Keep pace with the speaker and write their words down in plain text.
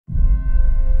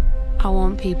I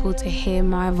want people to hear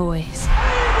my voice.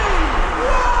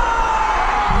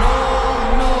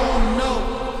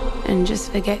 And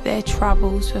just forget their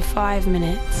troubles for 5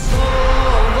 minutes.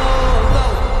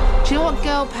 Do you know what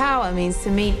girl power means to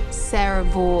me? Sarah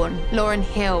Vaughan, Lauryn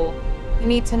Hill. You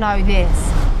need to know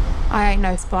this. I ain't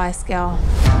no Spice Girl.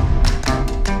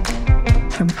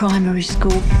 From primary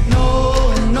school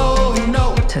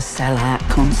to sell-out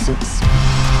concerts.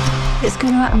 It's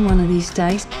going to happen one of these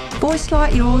days. Voice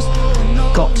like yours,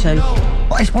 got to.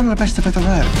 Well, it's one of the best I've ever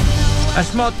heard.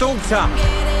 That's my daughter.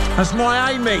 That's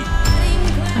my Amy.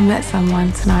 I met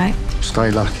someone tonight. Stay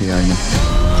lucky, Amy.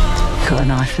 Got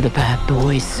an eye for the bad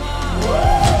boys.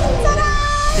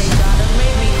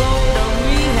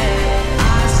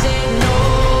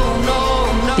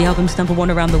 The album's #1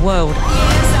 around the world.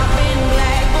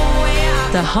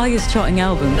 The highest charting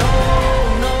album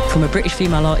from a British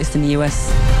female artist in the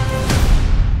US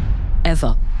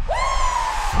ever.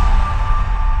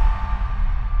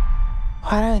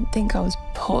 I don't think I was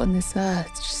put on this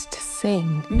earth just to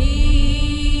sing.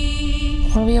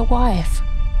 I want to be a wife.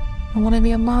 I want to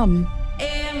be a mum.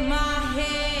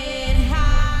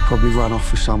 Probably run off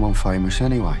with someone famous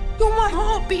anyway. You're my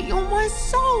heartbeat, you're my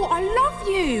soul. I love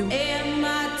you.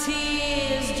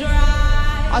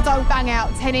 I don't bang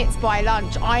out 10 hits by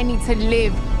lunch. I need to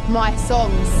live my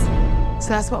songs. So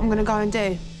that's what I'm going to go and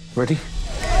do. Ready?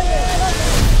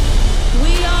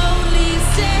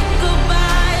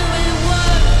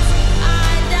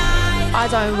 I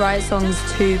don't write songs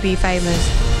to be famous.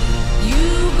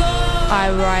 I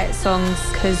write songs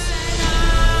because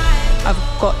I've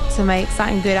got to make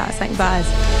something good out of something bad.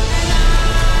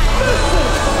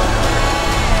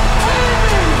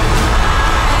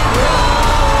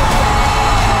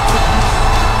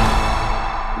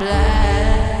 Black.